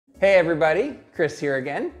Hey everybody, Chris here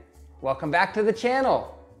again. Welcome back to the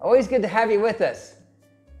channel. Always good to have you with us.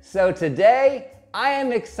 So today, I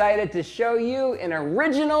am excited to show you an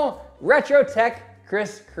original retro tech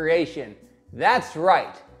Chris creation. That's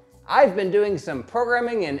right. I've been doing some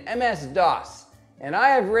programming in MS-DOS, and I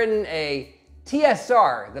have written a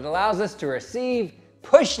TSR that allows us to receive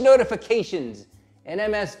push notifications in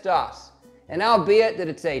MS-DOS. And albeit that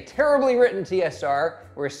it's a terribly written TSR,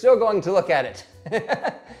 we're still going to look at it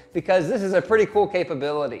because this is a pretty cool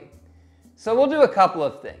capability. So we'll do a couple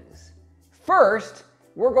of things. First,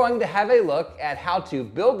 we're going to have a look at how to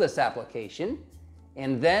build this application,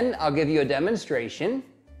 and then I'll give you a demonstration.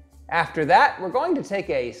 After that, we're going to take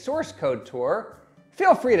a source code tour.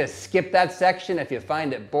 Feel free to skip that section if you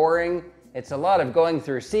find it boring. It's a lot of going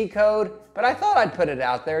through C code, but I thought I'd put it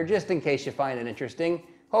out there just in case you find it interesting.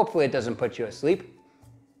 Hopefully it doesn't put you asleep.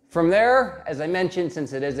 From there, as I mentioned,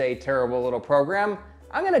 since it is a terrible little program,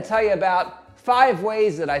 I'm going to tell you about 5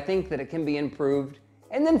 ways that I think that it can be improved,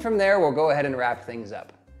 and then from there we'll go ahead and wrap things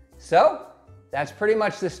up. So, that's pretty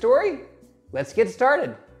much the story. Let's get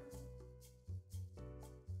started.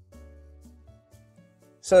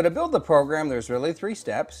 So to build the program, there's really 3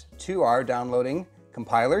 steps. 2 are downloading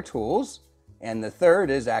compiler tools, and the third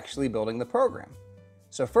is actually building the program.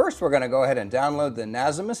 So first we're going to go ahead and download the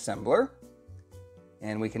NASM assembler,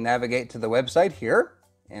 and we can navigate to the website here,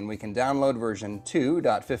 and we can download version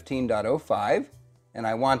 2.15.05, and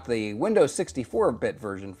I want the Windows 64-bit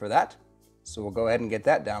version for that. So we'll go ahead and get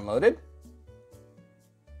that downloaded.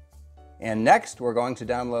 And next we're going to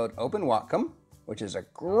download OpenWatcom, which is a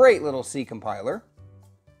great little C compiler,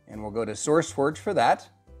 and we'll go to SourceForge for that.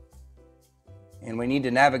 And we need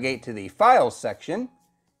to navigate to the Files section,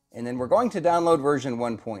 and then we're going to download version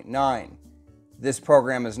 1.9. This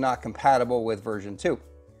program is not compatible with version 2.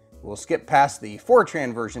 We'll skip past the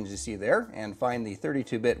Fortran versions you see there and find the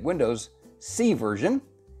 32-bit Windows C version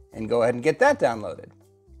and go ahead and get that downloaded.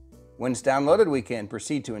 When it's downloaded, we can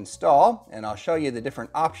proceed to install, and I'll show you the different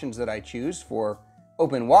options that I choose for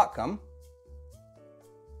OpenWatcom.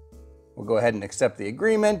 We'll go ahead and accept the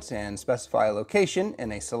agreement and specify a location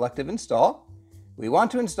in a selective install. We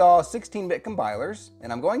want to install 16-bit compilers,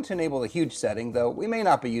 and I'm going to enable the huge setting, though we may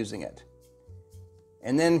not be using it.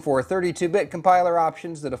 And then for 32-bit compiler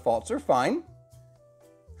options, the defaults are fine.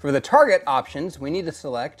 For the target options, we need to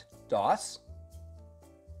select DOS.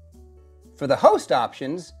 For the host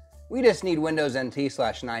options, we just need Windows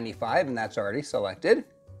NT/95, and that's already selected.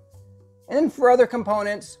 And then for other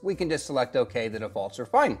components, we can just select OK, the defaults are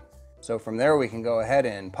fine. So from there, we can go ahead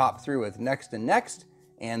and pop through with next and next,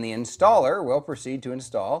 and the installer will proceed to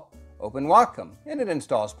install OpenWatcom, and it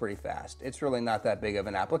installs pretty fast. It's really not that big of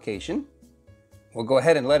an application. We'll go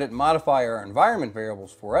ahead and let it modify our environment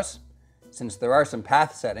variables for us, since there are some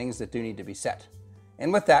path settings that do need to be set.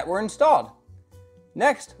 And with that, we're installed.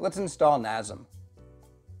 Next, let's install NASM.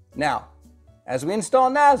 Now, as we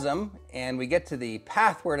install NASM and we get to the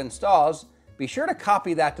path where it installs, be sure to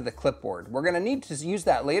copy that to the clipboard. We're going to need to use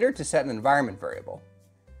that later to set an environment variable.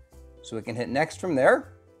 So we can hit next from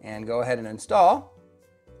there and go ahead and install,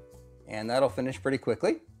 and that'll finish pretty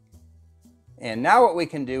quickly. And now what we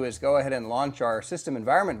can do is go ahead and launch our system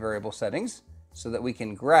environment variable settings so that we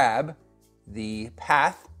can grab the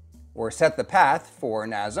path or set the path for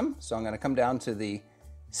NASM. So I'm going to come down to the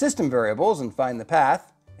system variables and find the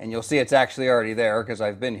path, and you'll see it's actually already there because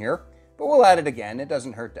I've been here, but we'll add it again. It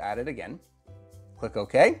doesn't hurt to add it again. Click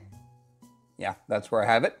OK. Yeah, that's where I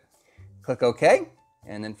have it. Click OK,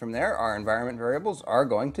 and then from there our environment variables are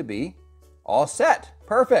going to be all set.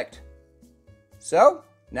 Perfect. So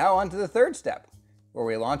now on to the third step, where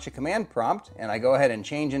we launch a command prompt, and I go ahead and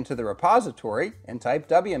change into the repository and type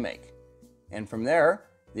wmake. And from there,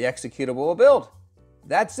 the executable will build.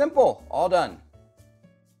 That's simple, all done.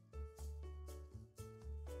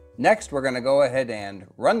 Next, we're going to go ahead and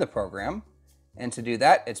run the program. And to do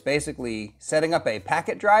that, it's basically setting up a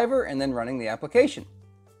packet driver and then running the application.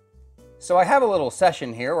 So I have a little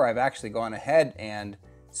session here where I've actually gone ahead and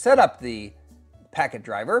set up the packet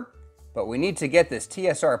driver, but we need to get this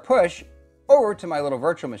TSR push over to my little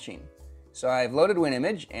virtual machine. So I've loaded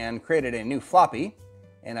WinImage and created a new floppy,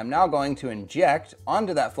 and I'm now going to inject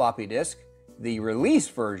onto that floppy disk the release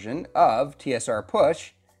version of TSR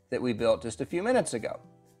push that we built just a few minutes ago.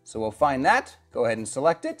 So we'll find that, go ahead and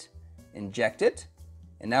select it, inject it,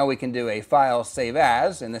 and now we can do a file save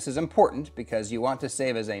as, and this is important because you want to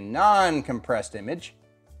save as a non-compressed image,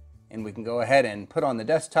 and we can go ahead and put on the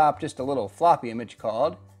desktop just a little floppy image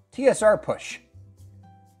called TSR push.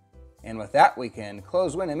 And with that, we can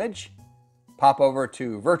close WinImage, pop over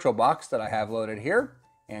to VirtualBox that I have loaded here,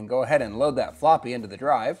 and go ahead and load that floppy into the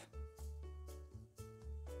drive.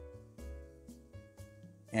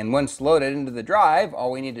 And once loaded into the drive,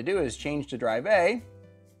 all we need to do is change to drive A,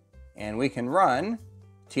 and we can run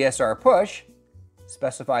TSR push,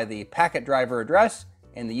 specify the packet driver address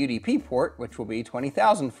and the UDP port, which will be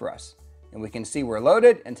 20,000 for us. And we can see we're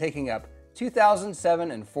loaded and taking up 2007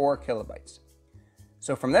 kilobytes.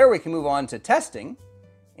 So from there we can move on to testing.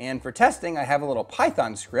 And for testing, I have a little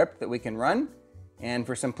Python script that we can run. And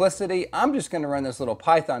for simplicity, I'm just going to run this little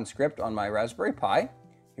Python script on my Raspberry Pi.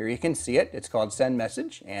 Here you can see it. It's called send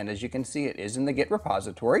message. And as you can see, it is in the Git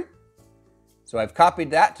repository. So I've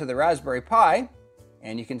copied that to the Raspberry Pi.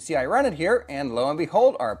 And you can see I run it here, and lo and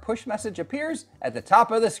behold, our push message appears at the top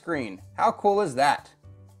of the screen. How cool is that?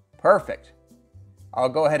 Perfect. I'll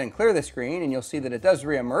go ahead and clear the screen, and you'll see that it does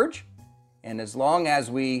reemerge. And as long as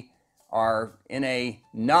we are in a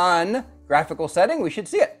non-graphical setting, we should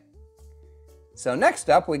see it. So next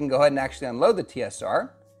up, we can go ahead and actually unload the TSR.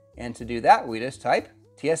 And to do that, we just type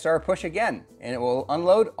TSR push again, and it will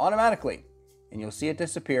unload automatically. And you'll see it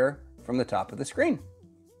disappear from the top of the screen.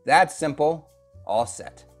 That's simple. All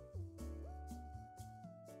set.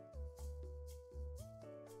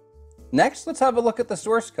 Next, let's have a look at the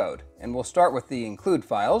source code, and we'll start with the include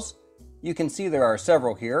files. You can see there are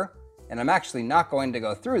several here, and I'm actually not going to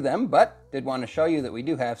go through them, but did want to show you that we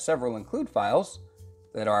do have several include files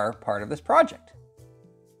that are part of this project.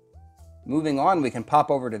 Moving on, we can pop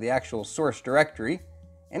over to the actual source directory,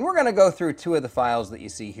 and we're going to go through two of the files that you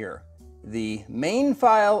see here, the main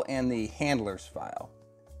file and the handlers file.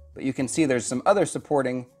 But you can see there's some other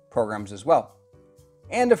supporting programs as well.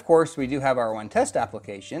 And of course, we do have our one test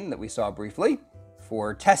application that we saw briefly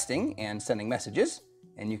for testing and sending messages,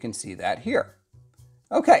 and you can see that here.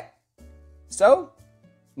 Okay, so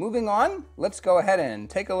moving on, let's go ahead and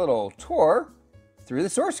take a little tour through the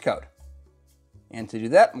source code. And to do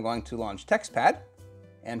that, I'm going to launch TextPad.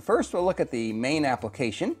 And first, we'll look at the main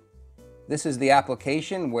application. This is the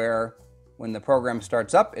application where when the program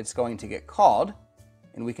starts up, it's going to get called.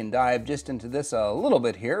 And we can dive just into this a little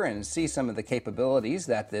bit here and see some of the capabilities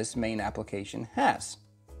that this main application has.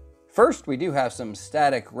 First, we do have some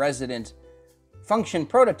static resident function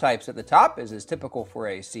prototypes at the top, as is typical for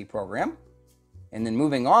a C program. And then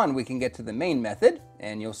moving on, we can get to the main method,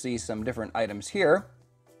 and you'll see some different items here,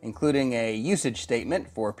 including a usage statement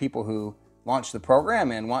for people who launch the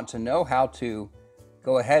program and want to know how to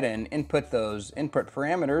go ahead and input those input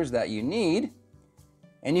parameters that you need.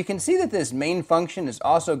 And you can see that this main function is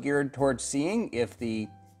also geared towards seeing if the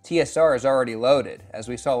TSR is already loaded. As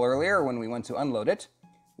we saw earlier when we went to unload it,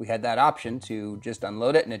 we had that option to just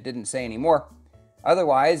unload it and it didn't say anymore.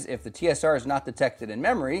 Otherwise, if the TSR is not detected in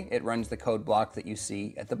memory, it runs the code block that you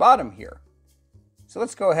see at the bottom here. So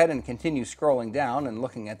let's go ahead and continue scrolling down and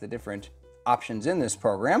looking at the different options in this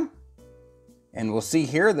program. And we'll see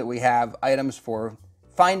here that we have items for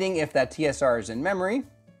finding if that TSR is in memory,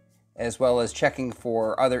 as well as checking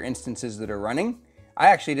for other instances that are running. I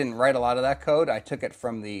actually didn't write a lot of that code. I took it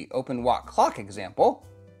from the OpenWalk clock example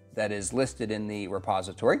that is listed in the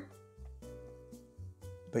repository.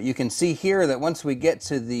 But you can see here that once we get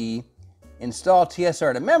to the install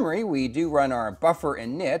TSR to memory, we do run our buffer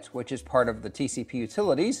init, which is part of the TCP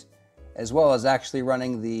utilities, as well as actually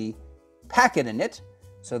running the packet init.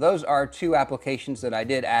 So those are two applications that I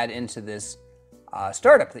did add into this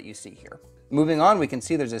startup that you see here. Moving on, we can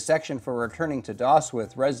see there's a section for returning to DOS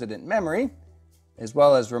with resident memory, as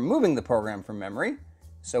well as removing the program from memory.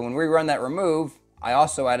 So when we run that remove, I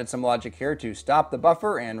also added some logic here to stop the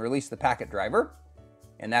buffer and release the packet driver.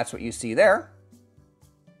 And that's what you see there.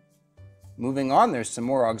 Moving on, there's some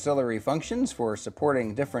more auxiliary functions for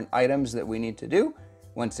supporting different items that we need to do.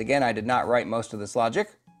 Once again, I did not write most of this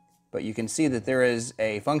logic, but you can see that there is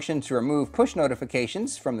a function to remove push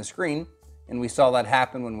notifications from the screen, and we saw that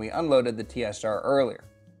happen when we unloaded the TSR earlier.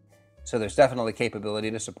 So there's definitely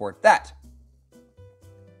capability to support that.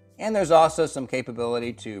 And there's also some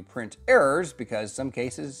capability to print errors, because some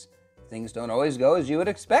cases things don't always go as you would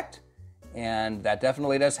expect, and that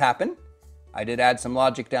definitely does happen. I did add some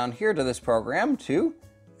logic down here to this program to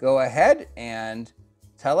go ahead and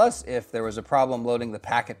tell us if there was a problem loading the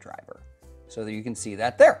packet driver, so that you can see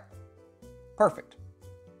that there. Perfect.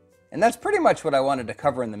 And that's pretty much what I wanted to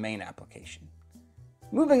cover in the main application.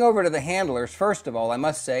 Moving over to the handlers, first of all, I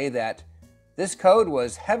must say that this code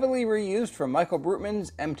was heavily reused from Michael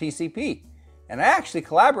Brutman's MTCP. And I actually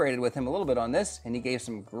collaborated with him a little bit on this, and he gave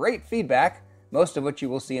some great feedback, most of which you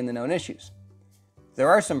will see in the known issues. There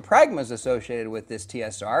are some pragmas associated with this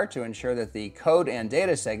TSR to ensure that the code and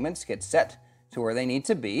data segments get set to where they need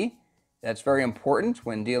to be. That's very important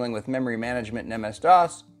when dealing with memory management in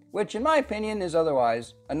MS-DOS, which in my opinion is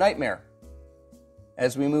otherwise a nightmare.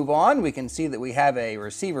 As we move on, we can see that we have a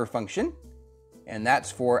receiver function, and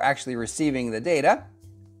that's for actually receiving the data.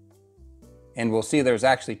 And we'll see there's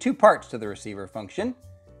actually two parts to the receiver function.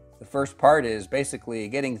 The first part is basically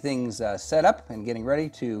getting things set up and getting ready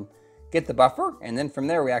to get the buffer, and then from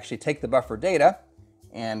there we actually take the buffer data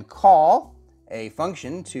and call a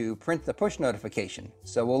function to print the push notification.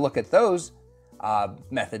 So we'll look at those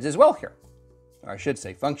methods as well here, or I should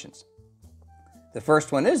say functions. The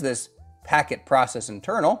first one is this packet process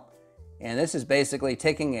internal, and this is basically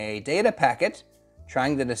taking a data packet,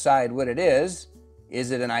 trying to decide what it is.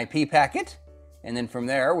 Is it an IP packet? And then from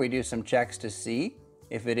there we do some checks to see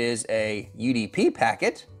if it is a UDP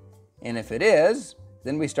packet, and if it is,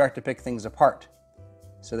 then we start to pick things apart.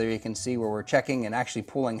 So there you can see where we're checking and actually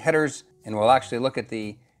pulling headers, and we'll actually look at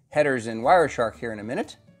the headers in Wireshark here in a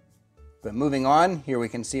minute. But moving on, here we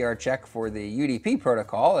can see our check for the UDP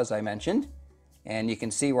protocol, as I mentioned, and you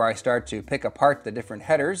can see where I start to pick apart the different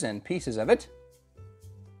headers and pieces of it.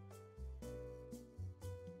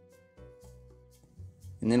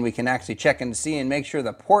 And then we can actually check and see and make sure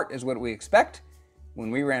the port is what we expect. When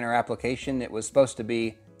we ran our application, it was supposed to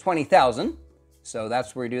be 20,000. So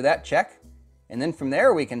that's where we do that check. And then from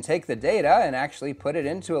there, we can take the data and actually put it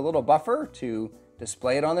into a little buffer to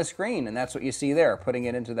display it on the screen. And that's what you see there, putting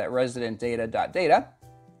it into that resident data.data.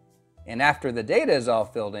 And after the data is all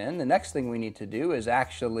filled in, the next thing we need to do is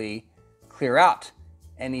actually clear out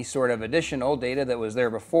any sort of additional data that was there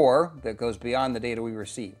before that goes beyond the data we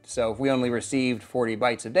received. So if we only received 40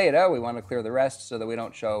 bytes of data, we want to clear the rest so that we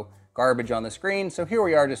don't show garbage on the screen. So here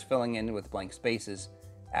we are just filling in with blank spaces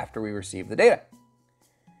after we receive the data.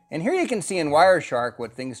 And here you can see in Wireshark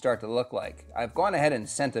what things start to look like. I've gone ahead and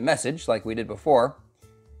sent a message like we did before,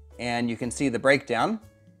 and you can see the breakdown.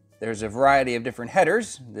 There's a variety of different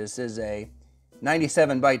headers. This is a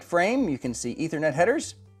 97-byte frame. You can see Ethernet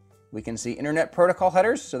headers. We can see Internet Protocol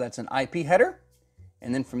headers, so that's an IP header.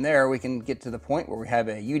 And then from there, we can get to the point where we have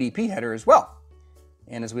a UDP header as well.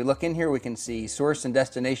 And as we look in here, we can see source and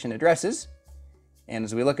destination addresses. And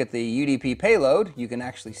as we look at the UDP payload, you can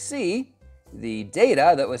actually see the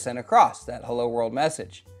data that was sent across, that hello world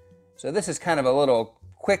message. So this is kind of a little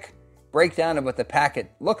quick breakdown of what the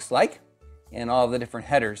packet looks like and all of the different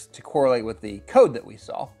headers to correlate with the code that we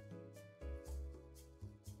saw.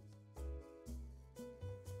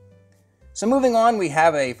 So moving on, we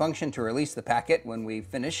have a function to release the packet when we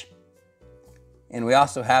finish. And we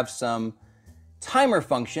also have some timer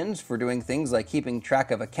functions for doing things like keeping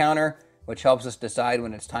track of a counter, which helps us decide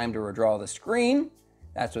when it's time to redraw the screen.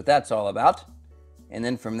 That's what that's all about. And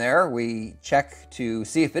then from there, we check to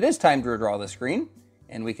see if it is time to redraw the screen,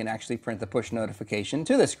 and we can actually print the push notification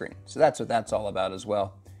to the screen. So that's what that's all about as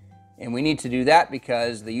well. And we need to do that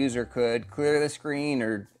because the user could clear the screen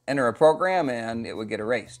or enter a program and it would get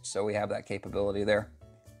erased. So we have that capability there.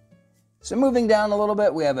 So moving down a little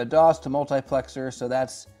bit, we have a DOS to multiplexer. So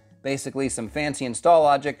that's basically some fancy install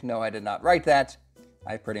logic. No, I did not write that.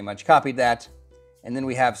 I pretty much copied that. And then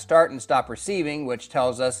we have start and stop receiving, which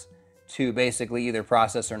tells us to basically either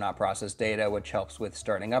process or not process data, which helps with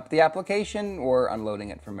starting up the application or unloading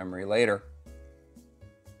it from memory later.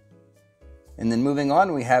 And then moving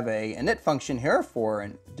on, we have a init function here for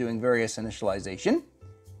doing various initialization,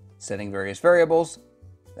 setting various variables.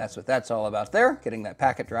 That's what that's all about there, getting that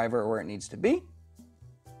packet driver where it needs to be.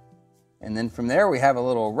 And then from there, we have a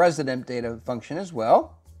little resident data function as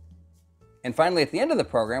well. And finally, at the end of the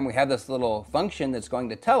program, we have this little function that's going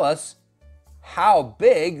to tell us how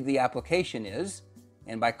big the application is.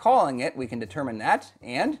 And by calling it, we can determine that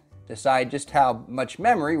and decide just how much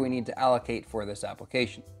memory we need to allocate for this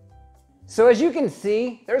application. So as you can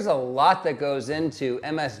see, there's a lot that goes into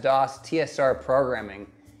MS-DOS TSR programming.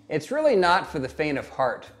 It's really not for the faint of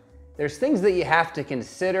heart. There's things that you have to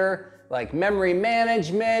consider, like memory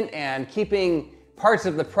management and keeping parts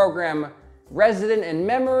of the program resident in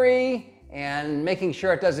memory and making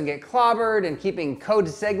sure it doesn't get clobbered and keeping code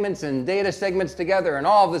segments and data segments together and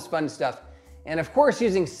all of this fun stuff. And of course,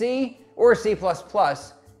 using C or C++,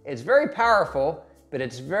 it's very powerful, but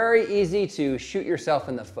it's very easy to shoot yourself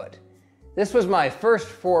in the foot. This was my first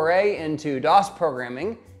foray into DOS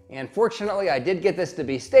programming, and fortunately I did get this to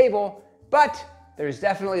be stable, but there's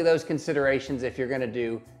definitely those considerations if you're going to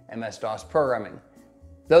do MS-DOS programming.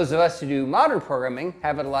 Those of us who do modern programming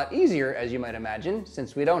have it a lot easier, as you might imagine,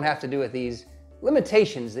 since we don't have to do with these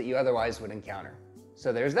limitations that you otherwise would encounter.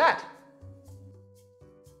 So there's that.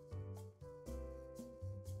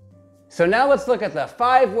 So now let's look at the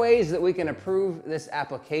 5 ways that we can improve this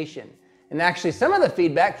application. And actually some of the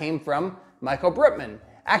feedback came from Michael Brutman.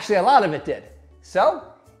 Actually a lot of it did.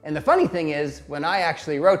 So, and the funny thing is, when I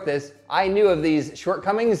actually wrote this, I knew of these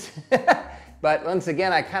shortcomings. But once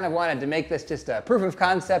again, I kind of wanted to make this just a proof of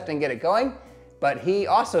concept and get it going. but he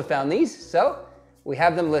also found these, so we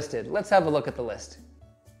have them listed. Let's have a look at the list.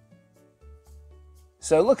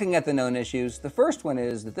 So looking at the known issues, the first one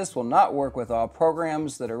is that this will not work with all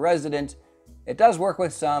programs that are resident. It does work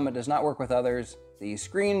with some, it does not work with others. The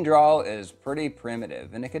screen draw is pretty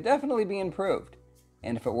primitive, and it could definitely be improved.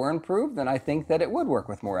 And if it were improved, then I think that it would work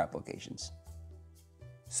with more applications.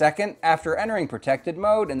 Second, after entering protected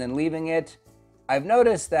mode and then leaving it, I've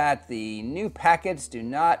noticed that the new packets do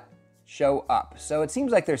not show up. So it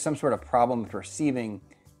seems like there's some sort of problem with receiving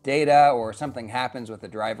data, or something happens with the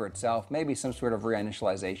driver itself. Maybe some sort of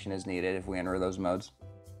reinitialization is needed if we enter those modes.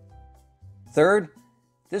 Third,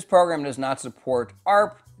 this program does not support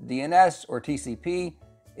ARP, DNS, or TCP.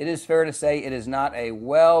 It is fair to say it is not a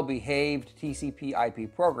well-behaved TCP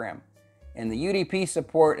IP program. And the UDP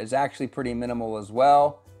support is actually pretty minimal as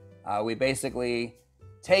well. We basically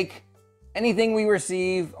take anything we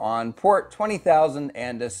receive on port 20,000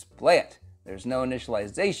 and display it. There's no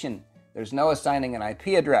initialization. There's no assigning an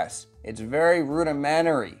IP address. It's very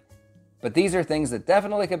rudimentary. But these are things that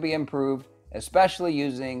definitely could be improved, especially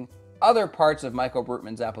using other parts of Michael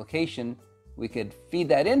Brutman's application. We could feed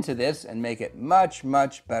that into this and make it much,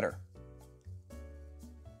 much better.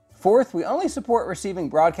 Fourth, we only support receiving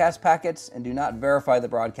broadcast packets and do not verify the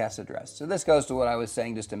broadcast address. So this goes to what I was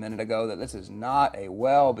saying just a minute ago, that this is not a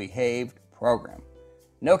well-behaved program.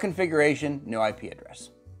 No configuration, no IP address.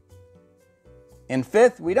 And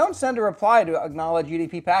fifth, we don't send a reply to acknowledge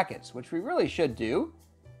UDP packets, which we really should do.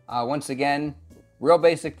 Once again, real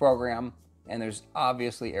basic program, and there's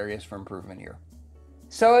obviously areas for improvement here.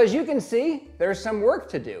 So as you can see, there's some work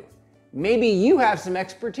to do. Maybe you have some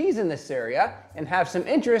expertise in this area and have some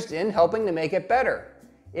interest in helping to make it better.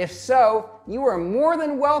 If so, you are more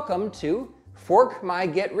than welcome to fork my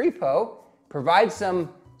Git repo, provide some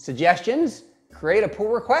suggestions, create a pull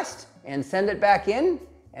request, and send it back in,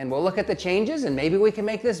 and we'll look at the changes and maybe we can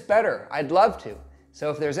make this better. I'd love to. So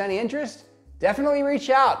if there's any interest, definitely reach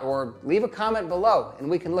out or leave a comment below and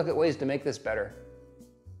we can look at ways to make this better.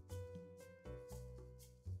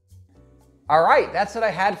 All right, that's what I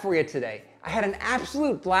had for you today. I had an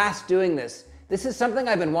absolute blast doing this. This is something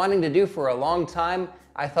I've been wanting to do for a long time.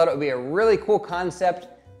 I thought it would be a really cool concept,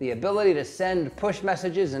 the ability to send push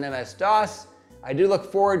messages in MS-DOS. I do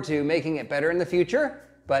look forward to making it better in the future,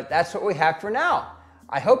 but that's what we have for now.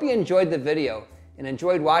 I hope you enjoyed the video and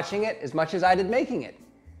enjoyed watching it as much as I did making it.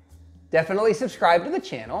 Definitely subscribe to the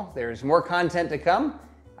channel. There's more content to come.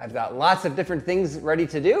 I've got lots of different things ready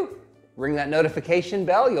to do. Ring that notification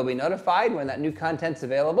bell. You'll be notified when that new content's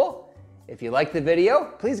available. If you like the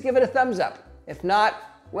video, please give it a thumbs up. If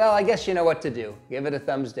not, well, I guess you know what to do. Give it a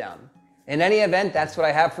thumbs down. In any event, that's what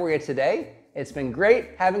I have for you today. It's been great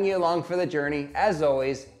having you along for the journey, as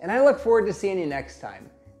always, and I look forward to seeing you next time.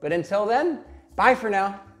 But until then, bye for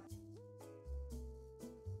now.